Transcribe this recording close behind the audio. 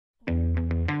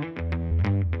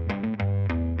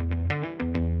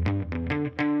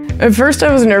At first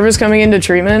I was nervous coming into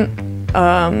treatment.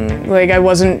 I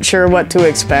wasn't sure what to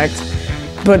expect.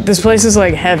 But this place is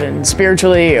like heaven,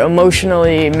 spiritually,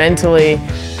 emotionally, mentally,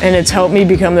 and it's helped me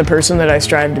become the person that I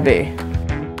strive to be.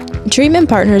 Treatment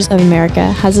Partners of America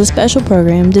has a special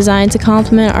program designed to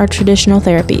complement our traditional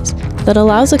therapies that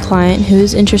allows a client who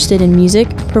is interested in music,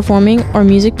 performing, or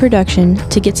music production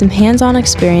to get some hands-on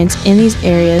experience in these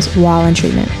areas while in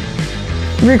treatment.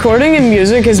 Recording and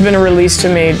music has been a release to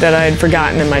me that I had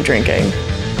forgotten in my drinking.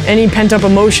 Any pent-up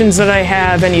emotions that I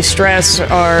have, any stress,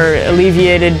 are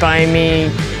alleviated by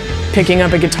me picking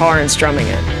up a guitar and strumming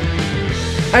it.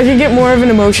 I can get more of an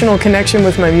emotional connection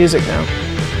with my music now.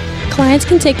 Clients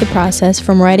can take the process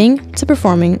from writing to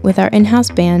performing with our in-house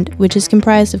band, which is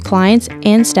comprised of clients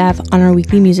and staff on our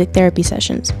weekly music therapy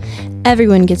sessions.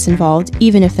 Everyone gets involved,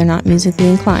 even if they're not musically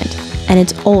inclined, and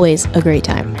it's always a great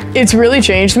time. It's really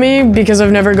changed me because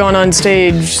I've never gone on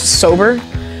stage sober,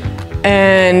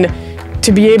 and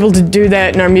to be able to do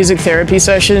that in our music therapy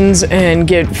sessions and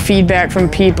get feedback from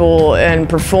people and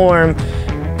perform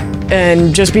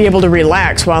and just be able to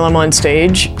relax while I'm on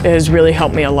stage has really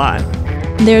helped me a lot.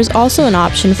 There's also an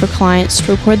option for clients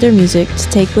to record their music to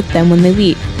take with them when they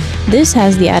leave. This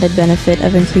has the added benefit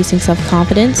of increasing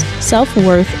self-confidence,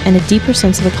 self-worth, and a deeper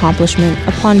sense of accomplishment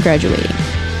upon graduating.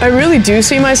 I really do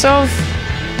see myself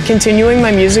continuing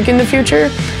my music in the future.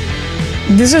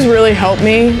 This has really helped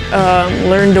me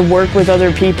learn to work with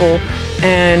other people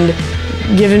and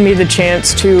given me the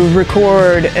chance to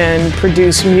record and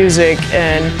produce music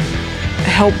and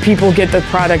help people get the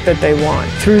product that they want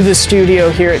through the studio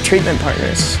here at Treatment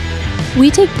Partners.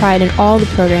 We take pride in all the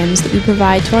programs that we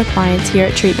provide to our clients here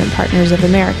at Treatment Partners of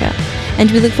America, and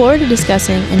we look forward to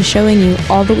discussing and showing you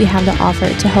all that we have to offer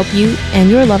to help you and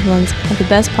your loved ones have the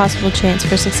best possible chance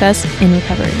for success in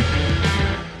recovery.